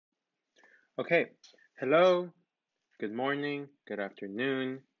Okay. Hello. Good morning. Good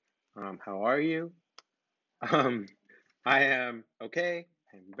afternoon. How are you? Um, I am okay.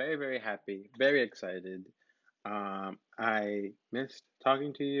 I'm very, very happy. Very excited. I missed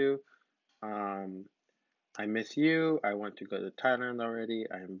talking to you. Um, I miss you. I want to go to Thailand already.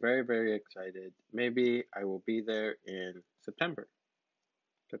 I am very, very excited. Maybe I will be there in September.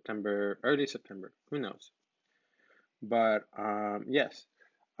 Early September. Who knows? But yes.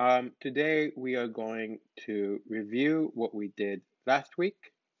 Today we are going to review what we did last week.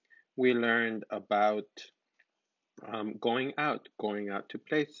 We learned about going out to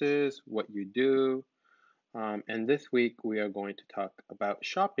places, what you do. And this week we are going to talk about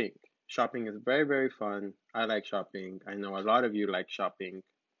shopping. Shopping is very, very fun. I like shopping. I know a lot of you like shopping.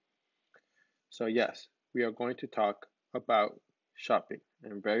 So, yes, we are going to talk about shopping.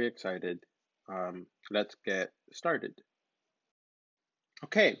 I'm very excited. Let's get started.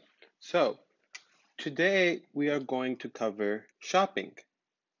 Okay, so today we are going to cover shopping.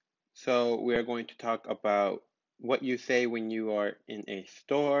 So we are going to talk about what you say when you are in a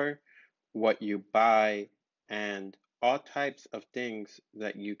store, what you buy, and all types of things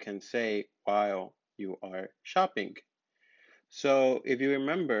that you can say while you are shopping. So if you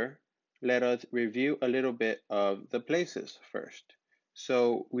remember, let us review a little bit of the places first.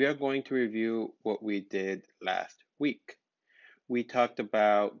 So we are going to review what we did last week. We talked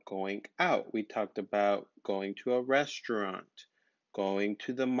about going out. We talked about going to a restaurant, going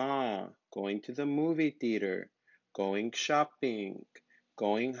to the mall, going to the movie theater, going shopping,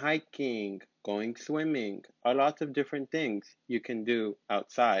 going hiking, going swimming, a lot of different things you can do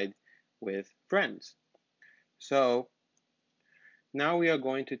outside with friends. So now we are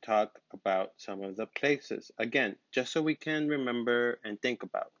going to talk about some of the places. Again, just so we can remember and think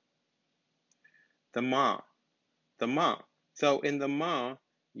about. The mall. The mall. So in the mall,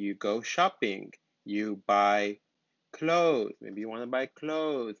 you go shopping. You buy clothes. Maybe you want to buy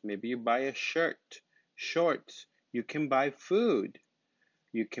clothes. Maybe you buy a shirt, shorts. You can buy food.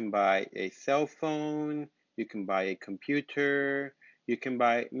 You can buy a cell phone. You can buy a computer. You can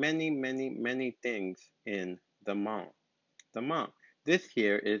buy many, many, many things in the mall. The mall. This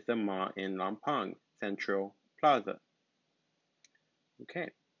here is the mall in Lampang, Central Plaza. Okay.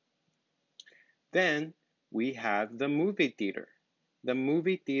 Then we have the movie theater. The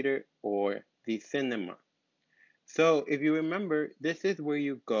movie theater or the cinema. So if you remember, this is where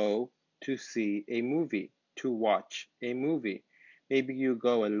you go to see a movie, to watch a movie. Maybe you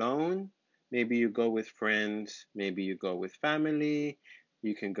go alone, maybe you go with friends, maybe you go with family.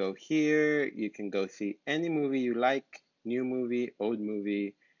 You can go here, you can go see any movie you like, new movie, old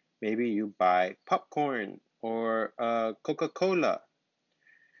movie. Maybe you buy popcorn or Coca-Cola.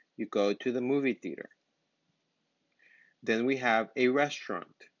 You go to the movie theater. Then we have a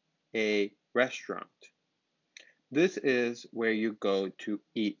restaurant. A restaurant. This is where you go to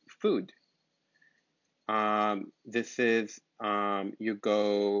eat food. This is you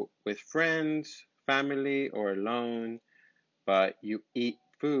go with friends, family, or alone, but you eat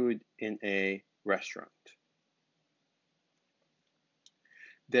food in a restaurant.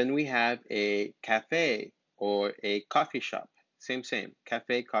 Then we have a cafe or a coffee shop. Same, same.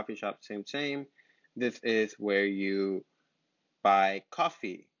 Cafe, coffee shop, same, same. This is where you buy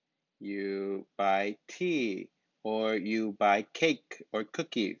coffee, you buy tea, or you buy cake or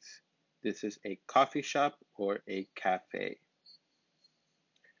cookies. This is a coffee shop or a cafe.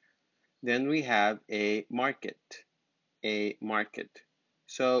 Then we have a market. A market.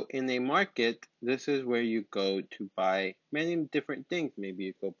 So in a market, this is where you go to buy many different things. Maybe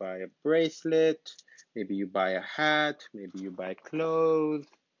you go buy a bracelet, maybe you buy a hat, maybe you buy clothes,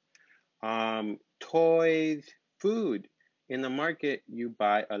 toys, food. In the market, you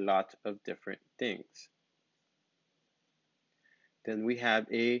buy a lot of different things. Then we have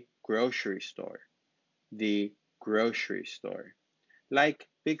a grocery store, the grocery store. Like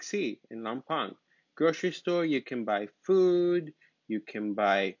Big C in Lampang. Grocery store, you can buy food, you can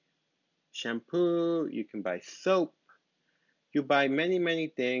buy shampoo, you can buy soap. You buy many, many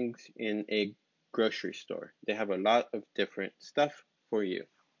things in a grocery store. They have a lot of different stuff for you.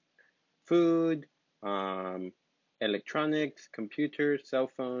 Food, um, electronics, computers, cell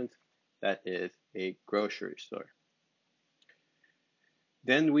phones. That is a grocery store.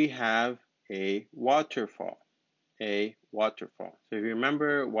 Then we have a waterfall. A waterfall. So if you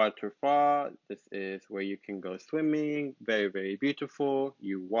remember waterfall, this is where you can go swimming. Very, very beautiful.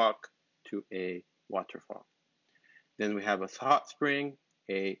 You walk to a waterfall. Then we have a hot spring.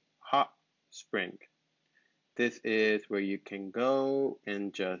 A hot spring. This is where you can go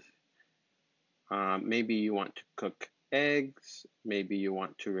and just maybe you want to cook eggs, maybe you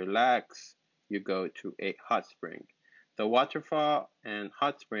want to relax, you go to a hot spring. The waterfall and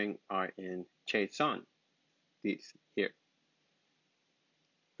hot spring are in Cheosan, these here.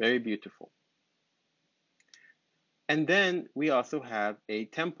 Very beautiful. And then we also have a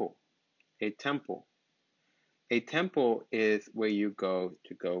temple. A temple. A temple is where you go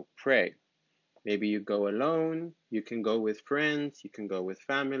to go pray. Maybe you go alone, you can go with friends, you can go with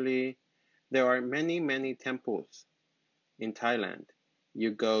family. There are many, many temples in Thailand.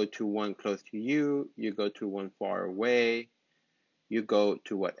 You go to one close to you, you go to one far away, you go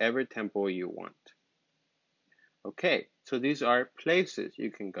to whatever temple you want. Okay, so these are places you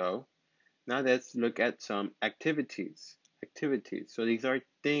can go. Now let's look at some activities. So these are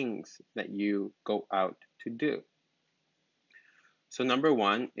things that you go out to do. So number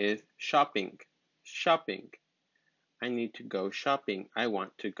one is shopping. Shopping. I need to go shopping. I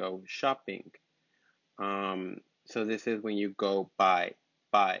want to go shopping. So this is when you go buy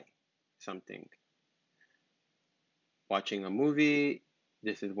something. Watching a movie.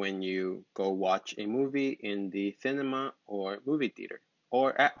 This is when you go watch a movie in the cinema or movie theater.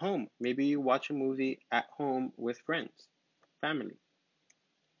 Or at home. Maybe you watch a movie at home with friends, family.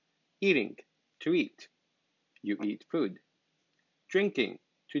 Eating. To eat. You eat food. Drinking.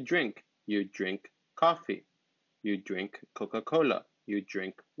 To drink. You drink coffee. You drink Coca-Cola. You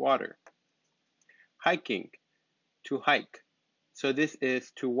drink water. Hiking. To hike. So this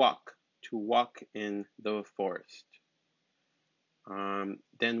is to walk in the forest.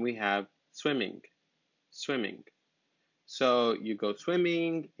 Then we have swimming. So you go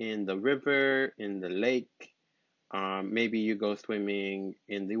swimming in the river, in the lake. Maybe you go swimming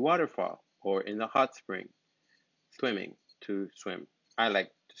in the waterfall or in the hot spring. Swimming, to swim. I like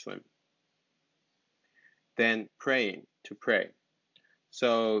to swim. Then praying, to pray.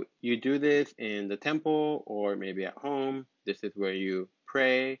 So you do this in the temple or maybe at home. This is where you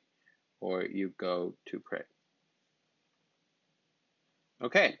pray or you go to pray.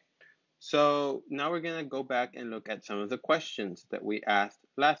 Okay, so now we're going to go back and look at some of the questions that we asked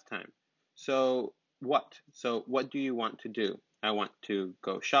last time. So what do you want to do? I want to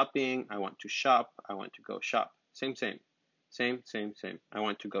go shopping. I want to shop. I want to go shop. Same. I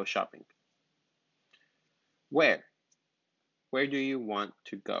want to go shopping. Where do you want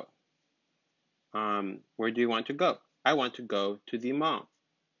to go? Where do you want to go? I want to go to the mall.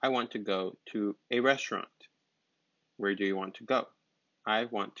 I want to go to a restaurant. Where do you want to go? I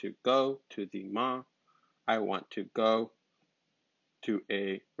want to go to the mall. I want to go to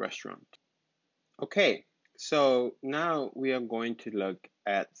a restaurant. Okay, so now we are going to look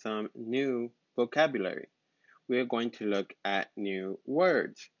at some new vocabulary. We are going to look at new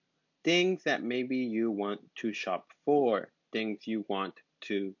words, things that maybe you want to shop for, things you want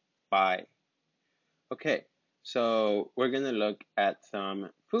to buy. Okay, so we're going to look at some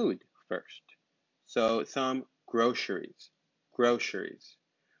food first. So some groceries.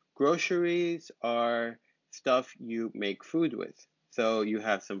 Groceries are stuff you make food with. So you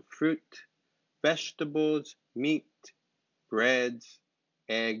have some fruit, vegetables, meat, breads,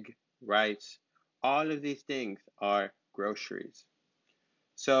 egg, rice. All of these things are groceries.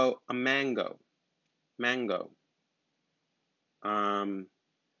 So a mango. I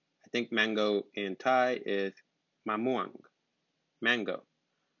think mango in Thai is mamuang. Mango.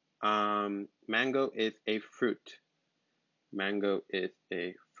 Mango is a fruit.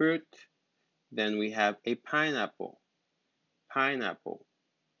 Then we have a pineapple. Pineapple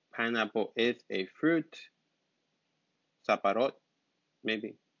is a fruit. Saparot,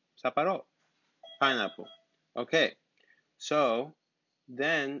 maybe. Saparot. Pineapple. Okay. So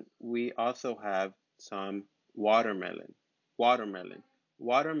then we also have some watermelon.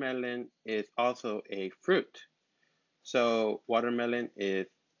 Watermelon is also a fruit. So watermelon is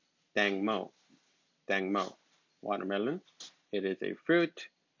dangmo. Watermelon. It is a fruit.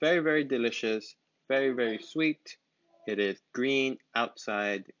 Very, very delicious. Very, very sweet. It is green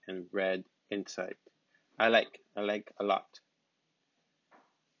outside and red inside. I like a lot.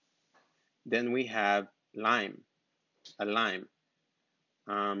 Then we have lime. A lime.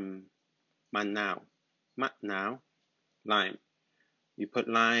 Manao. Lime. You put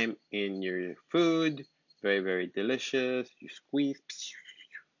lime in your food. Very, very delicious. You squeeze.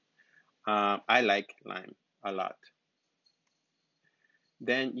 I like lime a lot.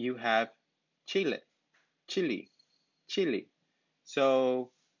 Then you have chili.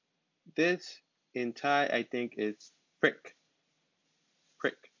 So this in Thai I think is prick.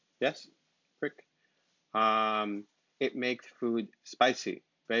 Yes, prick. It makes food spicy.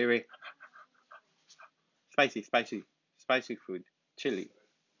 Very, very spicy food. Chili.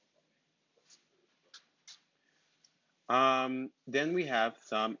 Then we have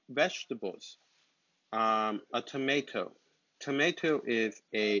some vegetables. A tomato. Tomato is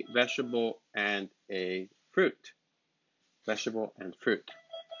a vegetable and a fruit. Vegetable and fruit.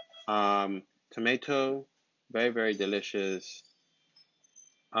 Tomato, very, very delicious.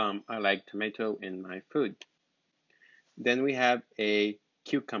 I like tomato in my food. Then we have a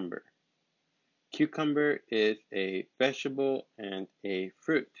cucumber. Cucumber is a vegetable and a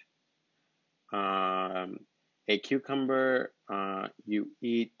fruit. A cucumber you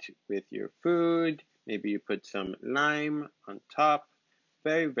eat with your food. Maybe you put some lime on top.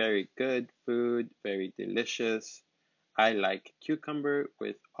 Very, very good food, very delicious. I like cucumber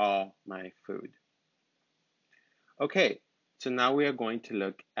with all my food. Okay, so now we are going to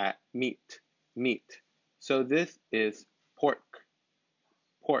look at meat. Meat. So this is pork.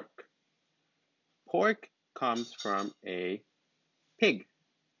 Pork. Pork comes from a pig.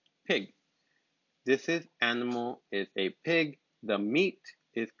 Pig. This is animal is a pig. The meat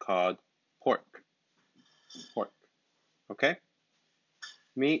is called pork. Pork. Okay?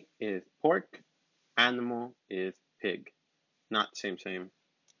 Meat is pork. Animal is pig. Not same.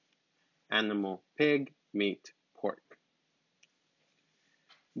 Animal, pig, meat, pork.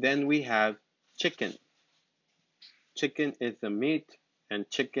 Then we have chicken. Chicken is the meat and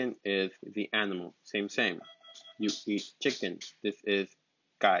chicken is the animal. Same. You eat chicken. This is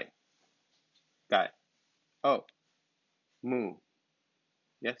gai. Gai. Oh, moo.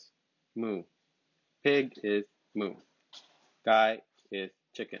 Yes, moo. Pig is moo. Gai is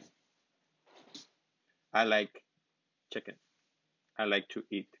chicken. I like chicken. I like to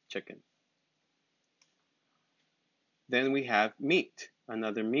eat chicken. Then we have meat.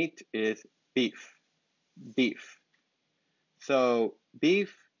 Another meat is beef. Beef. So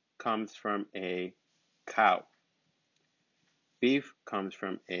beef comes from a cow. Beef comes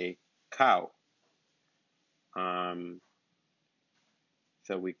from a cow.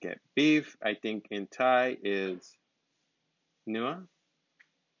 So we get beef. I think in Thai is nua.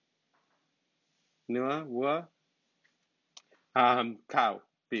 Nua, wua. Cow,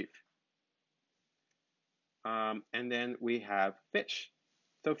 beef. And then we have fish.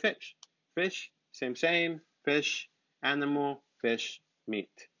 So fish, same, fish, animal, fish,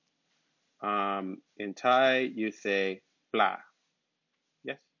 meat. In Thai, you say bla.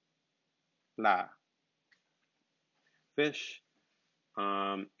 Yes, bla. Fish.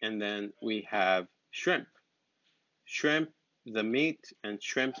 And then we have shrimp. Shrimp, the meat, and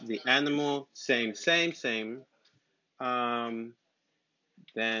shrimp, the animal, same.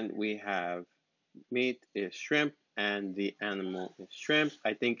 Then we have meat is shrimp and the animal is shrimp.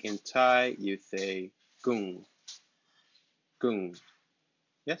 I think in Thai you say gung. Gung.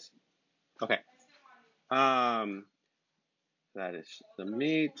 Yes? Okay. That is the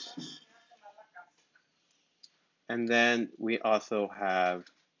meat. And then we also have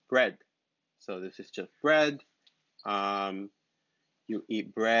bread. So this is just bread. You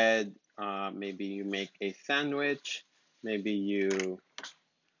eat bread. Maybe you make a sandwich. Maybe you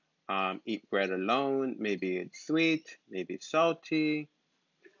eat bread alone. Maybe it's sweet. Maybe salty.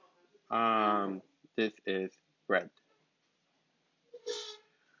 This is bread.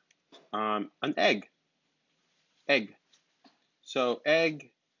 An egg. Egg. So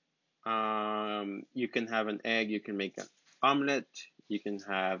egg. You can have an egg. You can make an omelet. You can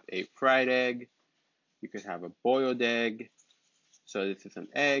have a fried egg. You could have a boiled egg. So this is an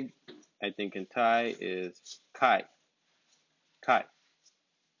egg. I think in Thai is kai. Kai.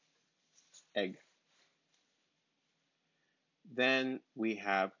 Egg. Then we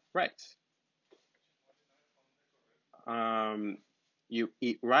have rice. You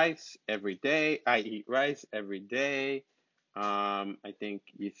eat rice every day. I eat rice every day. I think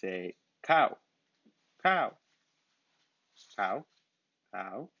you say cow. Cow. Cow.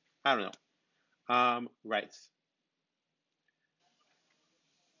 Cow. I don't know. Rice.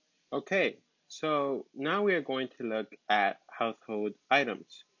 Okay, so now we are going to look at household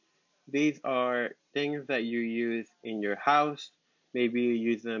items. These are things that you use in your house. Maybe you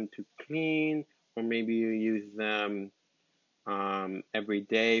use them to clean, or maybe you use them every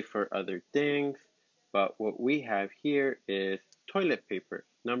day for other things. But what we have here is toilet paper.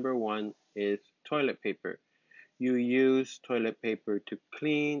 Number one is toilet paper. You use toilet paper to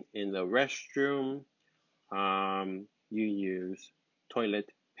clean in the restroom. You use toilet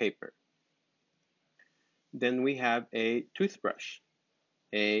paper. Then we have a toothbrush.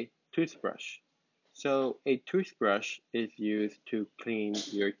 A toothbrush. So a toothbrush is used to clean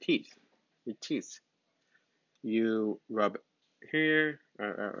your teeth. Your teeth. You rub here.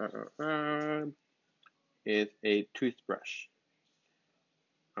 Is a toothbrush.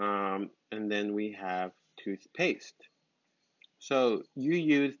 And then we have toothpaste. So you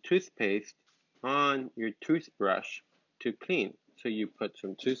use toothpaste on your toothbrush to clean. So you put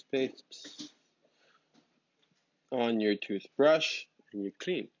some toothpaste on your toothbrush and you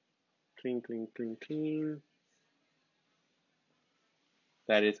clean. Clean, clean, clean, clean.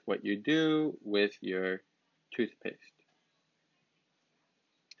 That is what you do with your toothpaste.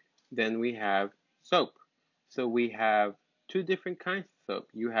 Then we have soap. So we have two different kinds of soap.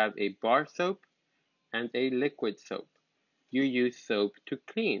 You have a bar soap and a liquid soap. You use soap to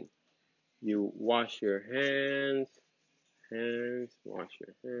clean. You wash your hands, wash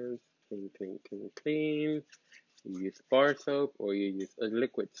your hands, clean, clean, clean, clean. You use bar soap or you use a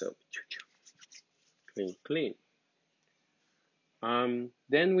liquid soap. Clean, clean.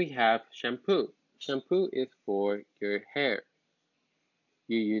 Then we have shampoo. Shampoo is for your hair.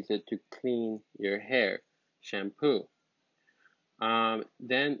 You use it to clean your hair. Shampoo.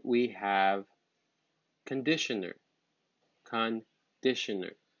 Then we have conditioner.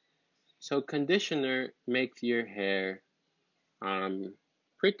 Conditioner. So conditioner makes your hair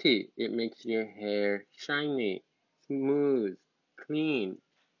pretty. It makes your hair shiny, smooth, clean.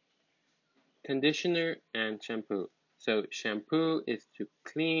 Conditioner and shampoo. So shampoo is to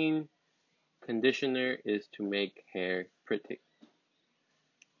clean, conditioner is to make hair pretty.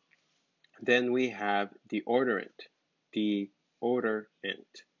 Then we have deodorant. Deodorant.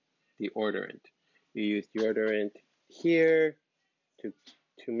 Deodorant. You use deodorant here to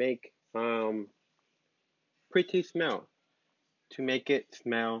make pretty smell, to make it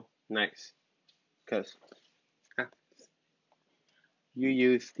smell nice. Because you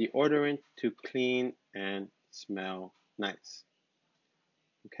use deodorant to clean and smell nice.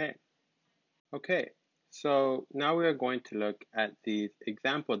 Okay. Okay. So now we are going to look at these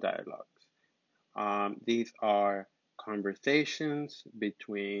example dialogues. These are conversations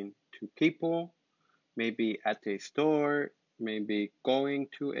between two people, maybe at a store, maybe going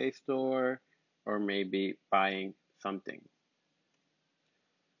to a store, or maybe buying something.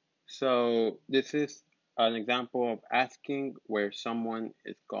 So this is an example of asking where someone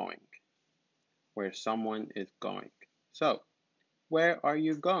is going. Where someone is going. So, where are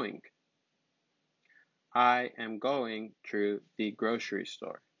you going? I am going to the grocery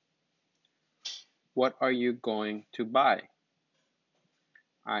store. What are you going to buy?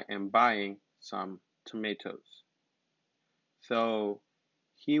 I am buying some tomatoes. So,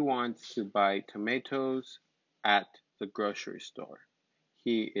 he wants to buy tomatoes at the grocery store.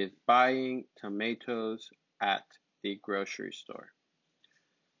 He is buying tomatoes at the grocery store.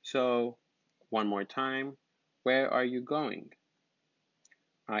 So, one more time, where are you going?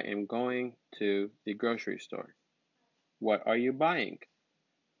 I am going to the grocery store. What are you buying?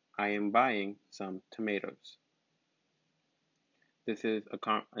 I am buying some tomatoes. This is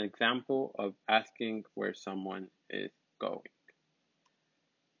an example of asking where someone is going.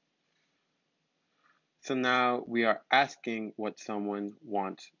 So now we are asking what someone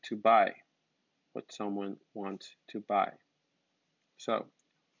wants to buy. What someone wants to buy. So,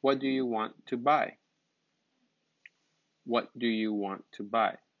 what do you want to buy? What do you want to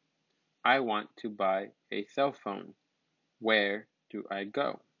buy? I want to buy a cell phone. Where do I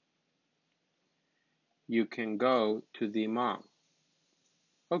go? You can go to the mall.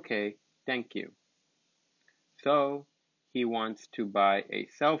 Okay, thank you. So, he wants to buy a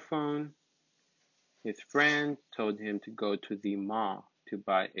cell phone. His friend told him to go to the mall to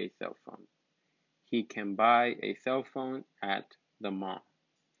buy a cell phone. He can buy a cell phone at the mall.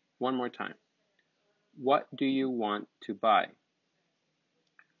 One more time. What do you want to buy?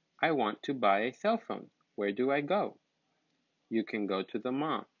 I want to buy a cell phone. Where do I go? You can go to the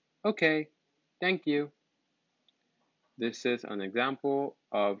mall. Okay, thank you. This is an example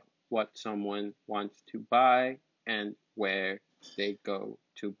of what someone wants to buy and where they go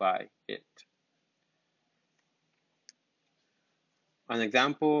to buy it. An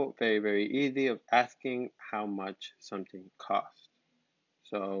example, very, very easy, of asking how much something costs.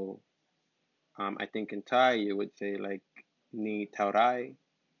 So I think in Thai you would say like ni taurai.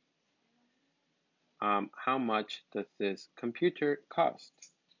 How much does this computer cost?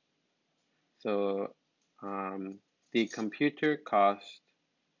 So the computer cost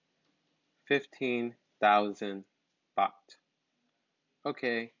 15,000 baht.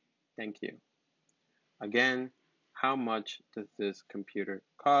 Okay, thank you. Again, how much does this computer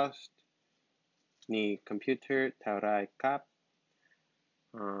cost? Ni computer taurai kap.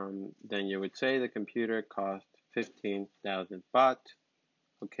 Then you would say the computer cost 15,000 baht.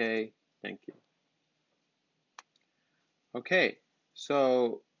 Okay, thank you. Okay,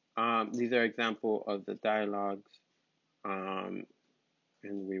 so these are example of the dialogues, and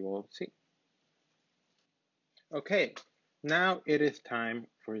we will see. Okay, Now it is time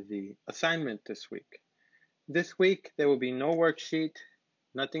for the assignment this week. This week there will be no worksheet,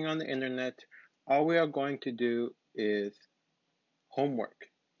 nothing on the internet. All we are going to do is homework.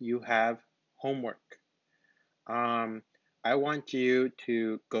 You have homework. I want you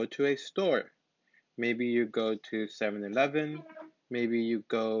to go to a store. Maybe you go to 7-Eleven, maybe you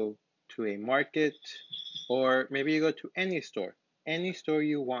go to a market, or maybe you go to any store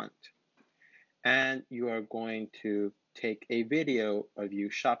you want. And you are going to take a video of you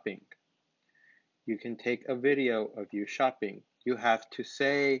shopping. You can take a video of you shopping. You have to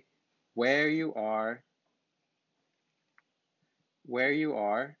say where you are,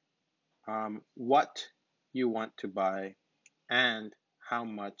 what you want to buy, and how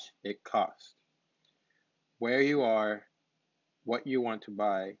much it costs. Where you are, what you want to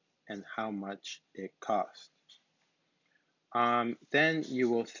buy, and how much it costs. Then you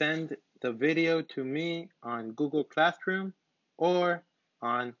will send the video to me on Google Classroom or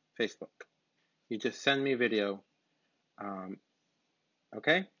on Facebook. You just send me video.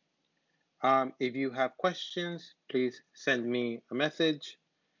 Okay? If you have questions, please send me a message,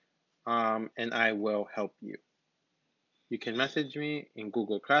 and I will help you. You can message me in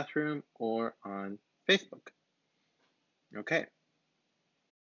Google Classroom or on Facebook. Okay.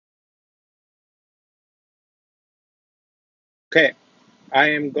 Okay.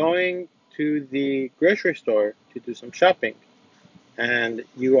 I am going to the grocery store to do some shopping, and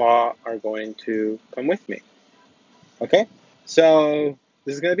you all are going to come with me. Okay? So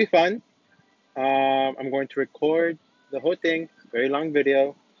this is going to be fun. I'm going to record the whole thing, very long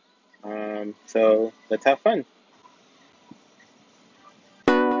video. So let's have fun.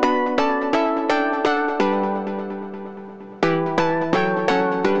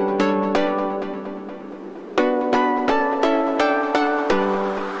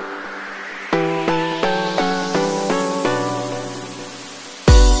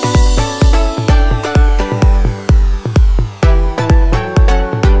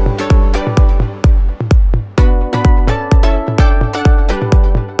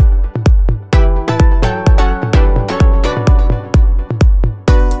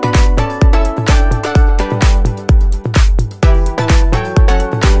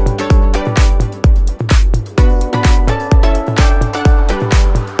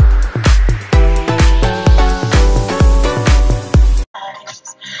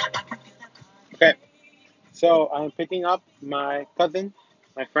 Okay, so I'm picking up my cousin,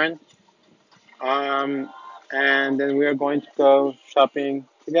 my friend, and then we are going to go shopping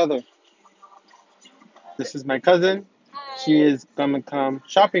together. This is my cousin. She is gonna come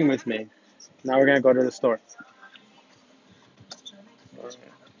shopping with me. Now we're gonna go to the store.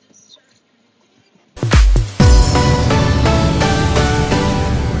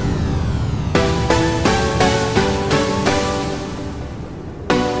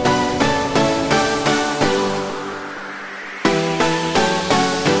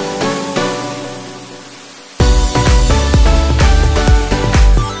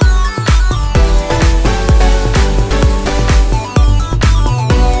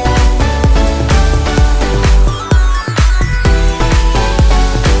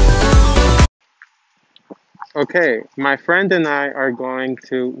 Okay, my friend and I are going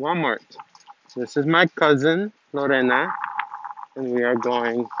to Walmart. This is my cousin, Lorena, and we are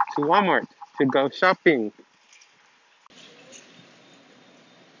going to Walmart to go shopping.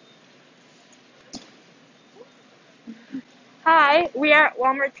 Hi, we are at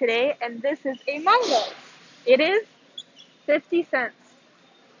Walmart today, and this is a mango. It is 50 cents.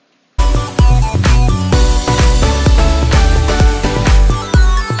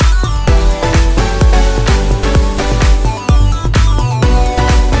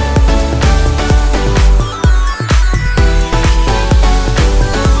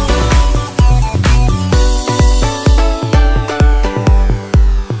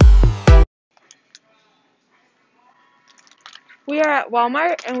 We are at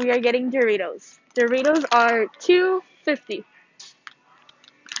Walmart, and we are getting Doritos. Doritos are $2.50.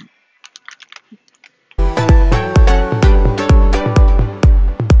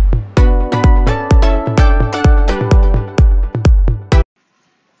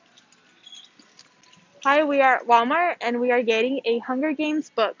 Hi, we are at Walmart, and we are getting a Hunger Games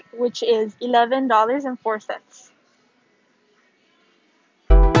book, which is $11.04.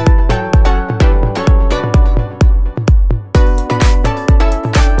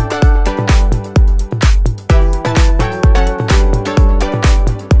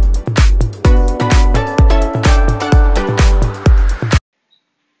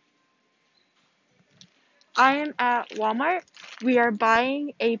 I am at Walmart. We are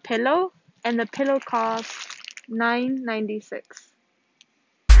buying a pillow, and the pillow costs $9.96.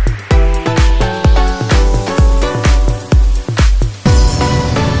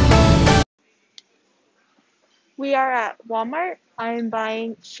 We are at Walmart. I'm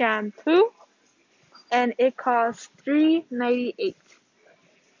buying shampoo and it costs $3.98.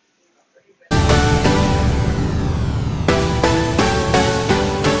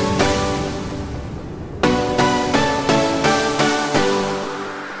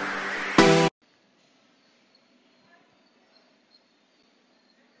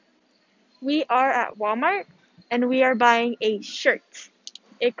 We are at Walmart and we are buying a shirt.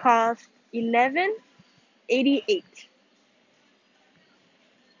 It costs $11.88.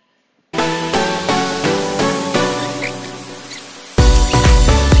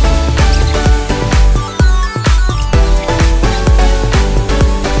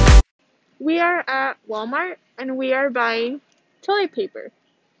 We are at Walmart and we are buying toilet paper.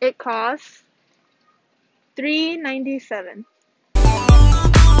 It costs $3.97.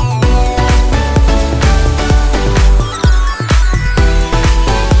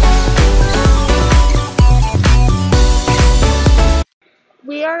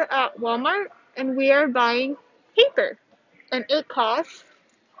 We are at Walmart and we are buying paper and it costs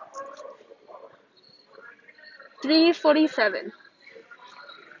 $3.47.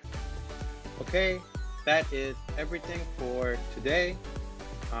 Okay, that is everything for today.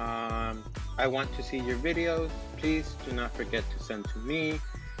 I want to see your videos. Please do not forget to send to me.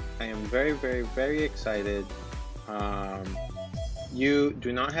 I am very, very, very excited. You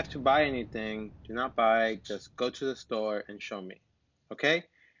do not have to buy anything. Do not buy. Just go to the store and show me. Okay?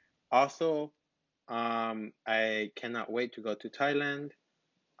 Also, I cannot wait to go to Thailand.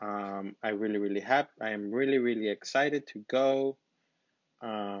 I am really, really excited to go.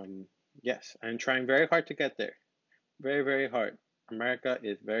 Yes, I'm trying very hard to get there. Very, very hard. America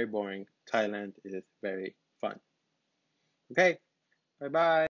is very boring. Thailand is very fun. Okay, bye bye.